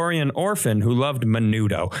Salvadorian orphan who loved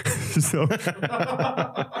menudo. So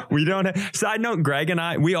we don't have, side note, Greg and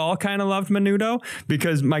I, we all kind of loved menudo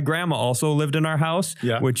because my grandma also lived in our house,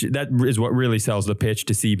 which that is what really sells the pitch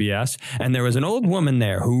to CBS. And there was an old woman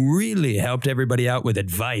there who really helped everybody out with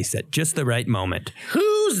advice at just the right moment.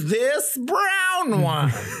 Who's this brown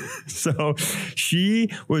one? So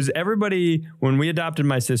when we adopted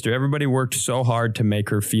my sister, everybody worked so hard to make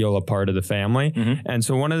her feel a part of the family. Mm-hmm. And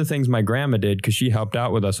so one of the things my grandma did, because she helped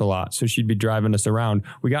out with us a lot, so she'd be driving us around.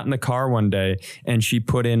 We got in the car one day and she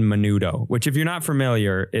put in menudo, which if you're not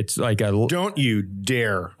familiar, it's like Don't you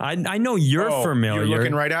dare. I know you're familiar. You're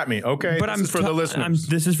looking right at me. Okay. But this is for the listeners.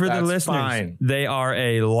 This is for the That's listeners. Fine. They are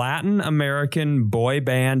a Latin American boy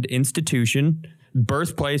band institution,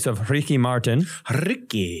 birthplace of Ricky Martin.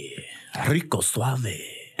 Rico Suave.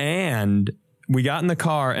 And we got in the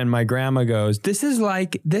car and my grandma goes, this is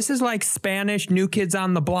like Spanish New Kids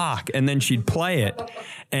on the Block. And then she'd play it,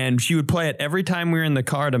 and she would play it every time we were in the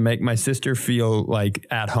car to make my sister feel like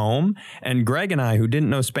at home. And Greg and I, who didn't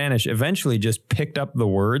know Spanish, eventually just picked up the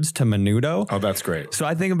words to menudo. Oh, that's great. So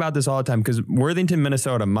I think about this all the time because Worthington,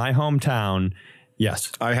 Minnesota, my hometown.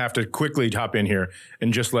 Yes. I have to quickly hop in here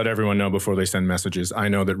and just let everyone know before they send messages. I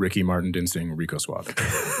know that Ricky Martin didn't sing Rico Suave.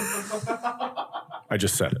 I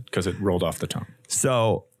just said it because it rolled off the tongue.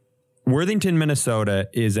 So Worthington, Minnesota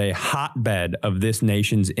is a hotbed of this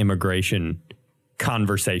nation's immigration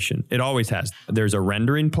conversation. It always has. There's a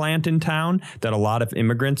rendering plant in town that a lot of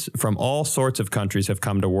immigrants from all sorts of countries have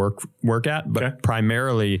come to work at, but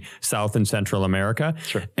primarily South and Central America.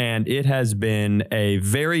 Sure. And it has been a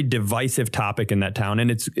very divisive topic in that town,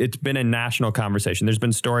 and it's been a national conversation. There's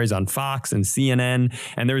been stories on Fox and CNN,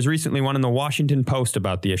 and there was recently one in the Washington Post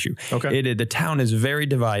about the issue. Okay. The town is very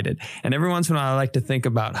divided, and every once in a while I like to think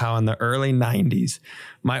about how in the early 90s,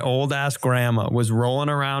 my old ass grandma was rolling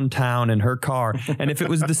around town in her car And if it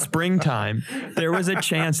was the springtime, there was a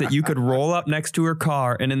chance that you could roll up next to her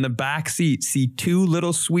car and in the back seat see two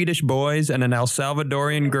little Swedish boys and an El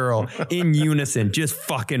Salvadorian girl in unison, just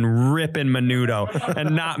fucking ripping Menudo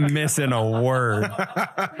and not missing a word.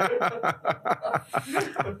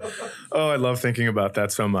 Oh, I love thinking about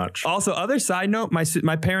that so much. Also, other side note,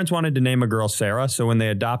 my parents wanted to name a girl Sarah, so when they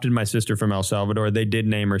adopted my sister from El Salvador, they did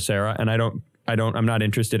name her Sarah, and I'm not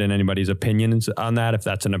interested in anybody's opinions on that, if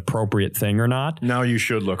that's an appropriate thing or not. Now you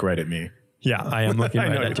should look right at me. Yeah, I am looking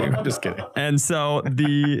right at you. I'm just kidding. And so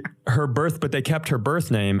but they kept her birth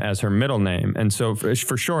name as her middle name. And so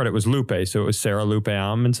for short, it was Lupe. So it was Sarah Lupe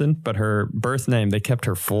Amundsen, but her birth name, they kept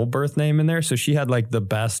her full birth name in there. So she had like the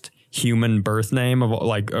best human birth name of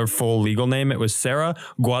like her full legal name. It was Sarah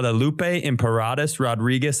Guadalupe Imperatriz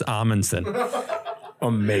Rodriguez Amundsen.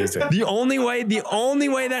 Amazing. The only way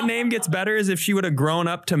that name gets better is if she would have grown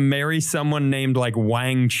up to marry someone named like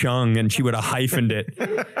Wang Chung and she would have hyphened it.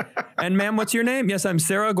 And ma'am, what's your name? Yes, I'm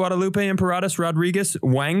Sarah Guadalupe Imperatriz Rodriguez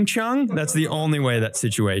Wang Chung. That's the only way that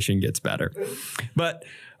situation gets better. But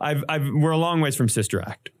we're a long ways from Sister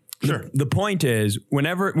Act. Sure. The point is,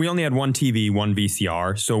 whenever we only had one TV, one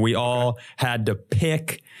VCR, so we all had to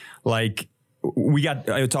pick like.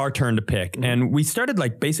 It's our turn to pick. And we started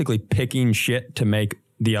like basically picking shit to make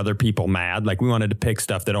the other people mad. Like we wanted to pick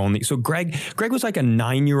stuff that only, so Greg was like a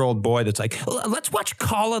 9-year-old boy that's like, let's watch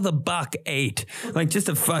Call of the Buck 8. Like just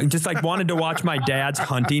like wanted to watch my dad's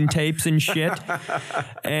hunting tapes and shit.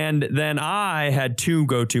 And then I had two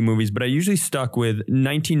go-to movies, but I usually stuck with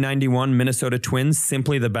 1991 Minnesota Twins,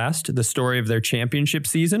 Simply the Best, the story of their championship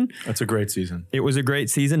season. That's a great season. It was a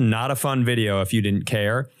great season. Not a fun video if you didn't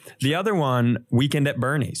care. The other one, Weekend at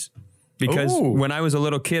Bernie's. Because when I was a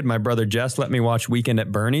little kid, my brother Jess let me watch Weekend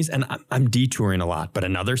at Bernie's, and I'm detouring a lot. But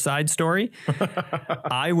another side story,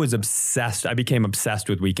 I was obsessed. I became obsessed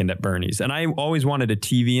with Weekend at Bernie's, and I always wanted a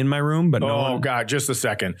TV in my room, but Oh, God, just a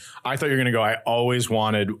second. I thought you were going to go, I always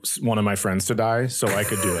wanted one of my friends to die so I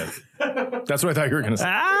could do it. That's what I thought you were going to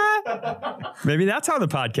say. Maybe that's how the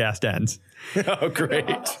podcast ends. Oh,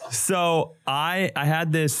 great. So I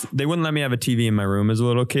had this, they wouldn't let me have a TV in my room as a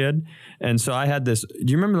little kid. And so I had this,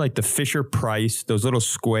 do you remember like the Fisher Price, those little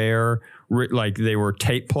square, like they were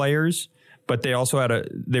tape players, but they also had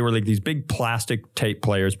they were like these big plastic tape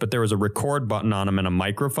players, but there was a record button on them and a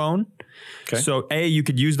microphone. Okay. So you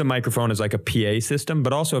could use the microphone as like a PA system,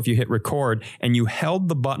 but also if you hit record and you held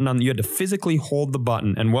the button on, you had to physically hold the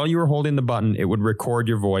button. And while you were holding the button, it would record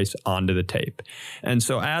your voice onto the tape. And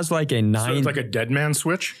so as like a So it's like a dead man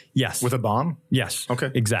switch? Yes. With a bomb? Yes.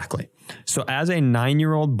 Okay. Exactly. So as a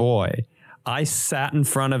 9-year-old boy, I sat in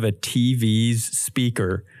front of a TV's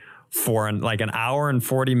speaker for like an hour and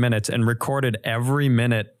 40 minutes and recorded every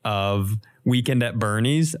minute of Weekend at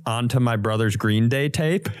Bernie's onto my brother's Green Day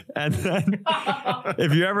tape. And then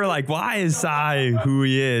if you're ever like, why is Cy who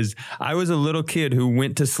he is? I was a little kid who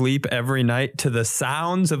went to sleep every night to the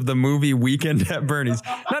sounds of the movie Weekend at Bernie's.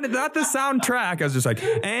 Not the soundtrack. I was just like,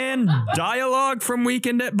 and dialogue from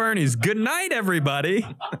Weekend at Bernie's. Good night, everybody.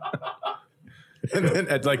 And then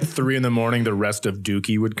at like 3 a.m, the rest of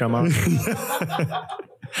Dookie would come up.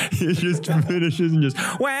 He just finishes and just,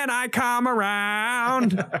 when I come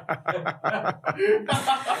around.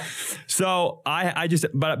 So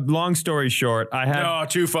but long story short, I had. No,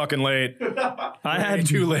 too fucking late.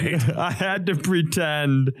 Too late. I had to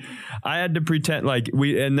pretend like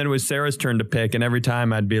and then it was Sarah's turn to pick. And every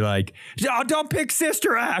time I'd be like, oh, don't pick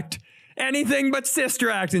Sister Act. Anything but Sister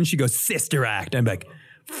Act. And she goes, Sister Act. And I'm like,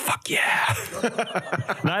 fuck yeah.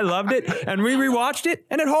 And I loved it. And we rewatched it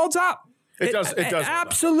and it holds up. It does. It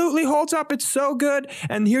absolutely holds up. It's so good.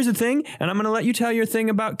 And here's the thing, and I'm going to let you tell your thing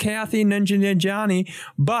about Kathy and Johnny,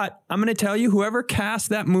 but I'm going to tell you, whoever cast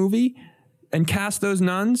that movie and cast those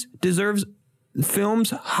nuns deserves the film's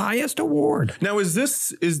highest award. Now, is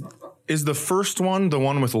the first one the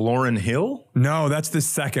one with Lauryn Hill? No, that's the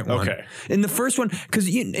second one. Okay. In the first one,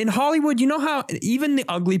 because in Hollywood, you know how even the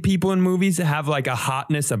ugly people in movies have like a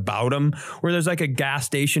hotness about them, where there's like a gas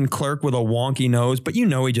station clerk with a wonky nose, but you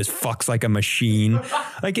know he just fucks like a machine.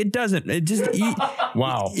 Like it doesn't. It just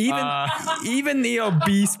wow. Even the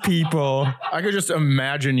obese people. I could just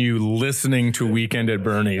imagine you listening to Weekend at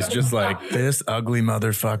Bernie's, just like this ugly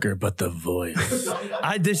motherfucker, but the voice.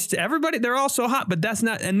 Everybody, they're all so hot, but that's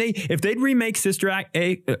not. And if they'd remake Sister Act,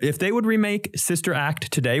 if they would remake Sister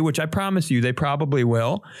Act today, which I promise you they probably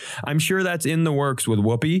will, I'm sure that's in the works with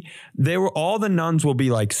Whoopi. All the nuns will be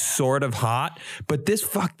like sort of hot, but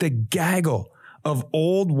the gaggle of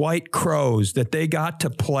old white crows that they got to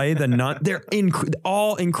play the nun. They're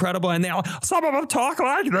all incredible. And some of them talk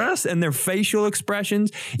like this, and their facial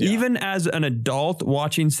expressions. Even as an adult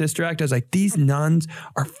watching Sister Act, I was like, these nuns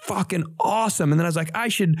are fucking awesome. And then I was like, I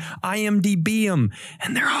should IMDb them.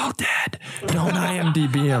 And they're all dead. Don't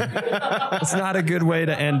IMDb them. It's not a good way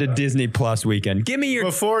to end a Disney Plus weekend. Give me your...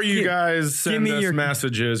 Before you guys send us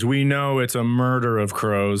messages, we know it's a murder of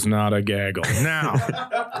crows, not a gaggle. Now,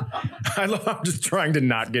 I'm just trying to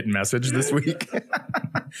not get messaged this week.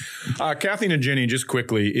 Kathy Najimy, just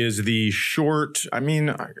quickly, is the short,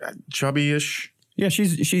 chubby-ish. Yeah,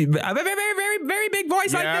 she's a very big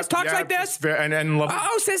voice like this, talks like this. And lovely.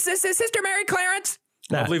 Oh, Sister Mary Clarence.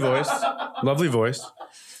 Lovely voice. Lovely voice.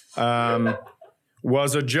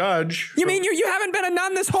 Was a judge. You mean you haven't been a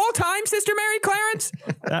nun this whole time, Sister Mary Clarence?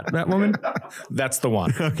 that woman? That's the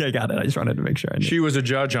one. Okay, got it. I just wanted to make sure I knew. She was a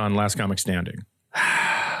judge on Last Comic Standing.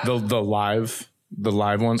 the live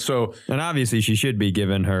one. So, and obviously she should be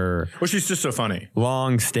given her... Well, she's just so funny.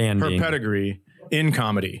 Long-standing. Her pedigree in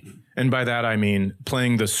comedy. And by that, I mean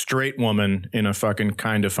playing the straight woman in a fucking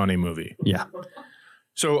kind of funny movie. Yeah.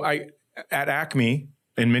 So at Acme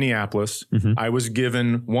in Minneapolis, I was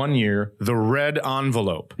given 1 year the red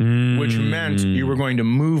envelope, which meant you were going to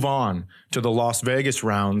move on to the Las Vegas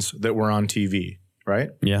rounds that were on TV, right?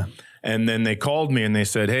 Yeah. And then they called me and they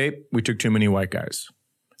said, hey, we took too many white guys.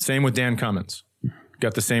 Same with Dan Cummins.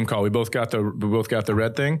 Got the same call. We both got the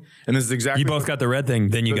red thing. And this is exactly... You both got the red thing,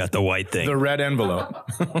 then you got the white thing. The red envelope.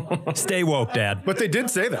 Stay woke, Dad. But they did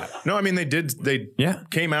say that. No, I mean, they did. They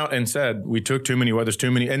came out and said, we took too many, there's too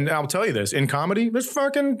many. And I'll tell you this, in comedy, there's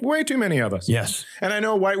fucking way too many of us. Yes. And I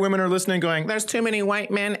know white women are listening going, there's too many white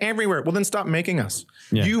men everywhere. Well, then stop making us.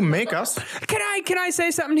 Yeah. You make us. Can I say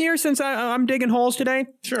something here since I'm digging holes today?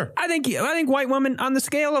 Sure. I think white women, on the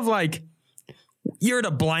scale of like, you're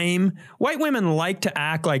to blame. White women like to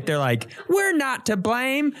act like they're like, we're not to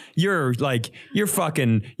blame. You're on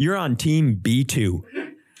team B2.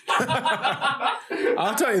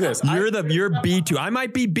 I'll tell you this. You're B2. I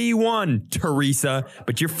might be B1, Teresa,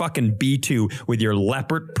 but you're fucking B2 with your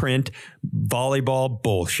leopard print volleyball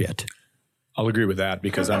bullshit. I'll agree with that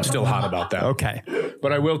because I'm still hot about that. Okay.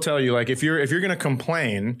 But I will tell you, like, if you're going to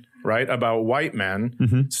complain, right, about white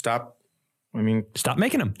men, stop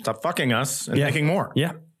making them. Stop fucking us and making more.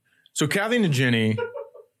 Yeah. So Kathy Najimy,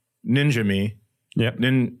 Ninjami. Yep.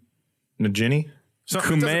 Najimy?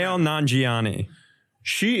 Kumail Nanjiani.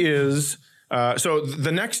 She is, so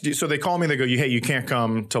they call me, they go, hey, you can't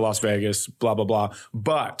come to Las Vegas, blah, blah, blah.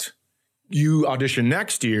 But you audition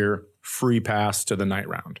next year, free pass to the night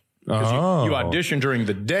round. Because you audition during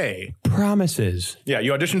the day. Promises. Yeah,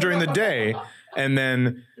 you audition during the day. And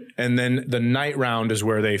then the night round is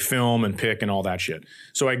where they film and pick and all that shit.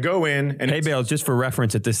 So I go in and... Hey, Bales, just for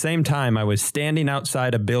reference, at the same time, I was standing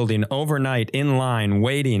outside a building overnight in line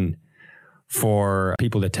waiting for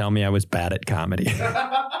people to tell me I was bad at comedy.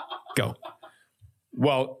 Go.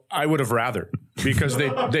 Well, I would have rather because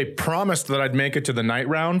they promised that I'd make it to the night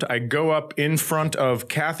round. I go up in front of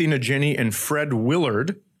Kathy Najimy and Fred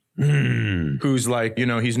Willard, who's like,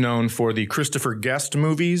 he's known for the Christopher Guest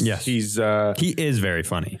movies. Yes. He is very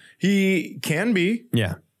funny. He can be.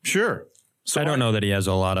 Yeah. Sure. So I don't know that he has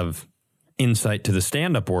a lot of insight to the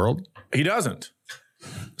stand-up world. He doesn't.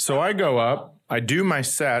 So I go up, I do my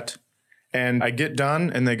set, and I get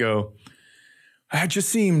done, and they go, it just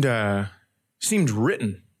seemed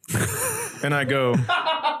written. And I go,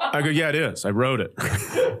 yeah, it is. I wrote it.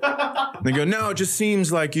 And they go, no, it just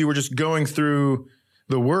seems like you were just going through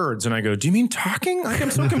the words. And I go, do you mean talking? Like,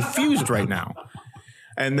 I'm so confused right now.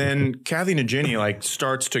 And then Kathy Najimy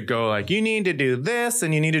starts to go you need to do this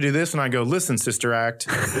and you need to do this. And I go, listen, Sister Act.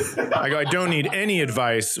 I go, I don't need any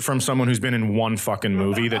advice from someone who's been in one fucking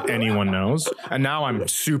movie that anyone knows. And now I'm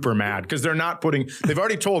super mad because they've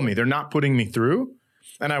already told me they're not putting me through.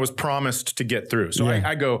 And I was promised to get through. So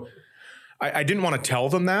I go, I didn't want to tell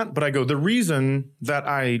them that, but I go, the reason that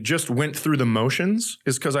I just went through the motions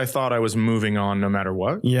is because I thought I was moving on no matter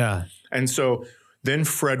what. Yeah. And so then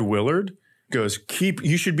Fred Willard goes,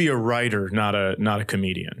 you should be a writer, not a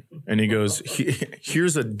comedian. And he goes,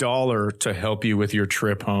 here's $1 to help you with your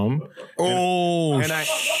trip home.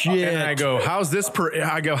 Shit. And I go, how's this for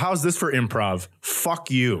improv? Fuck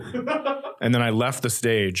you. And then I left the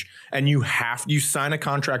stage, and you sign a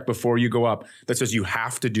contract before you go up that says you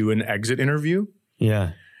have to do an exit interview.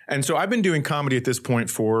 Yeah. And so I've been doing comedy at this point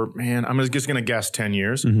for, I'm just going to guess 10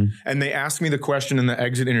 years. Mm-hmm. And they ask me the question in the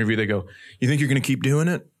exit interview. They go, you think you're going to keep doing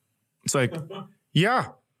it? It's like, yeah.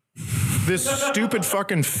 this stupid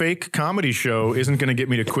fucking fake comedy show isn't going to get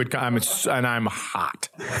me to quit. And I'm hot.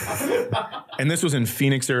 And this was in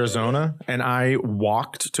Phoenix, Arizona. And I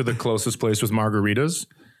walked to the closest place with margaritas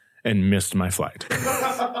and missed my flight.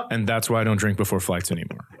 And that's why I don't drink before flights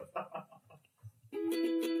anymore.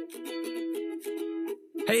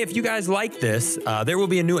 Hey, if you guys like this, there will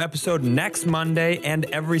be a new episode next Monday and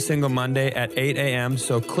every single Monday at 8 a.m.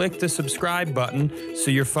 So click the subscribe button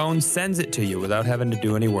so your phone sends it to you without having to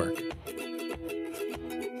do any work.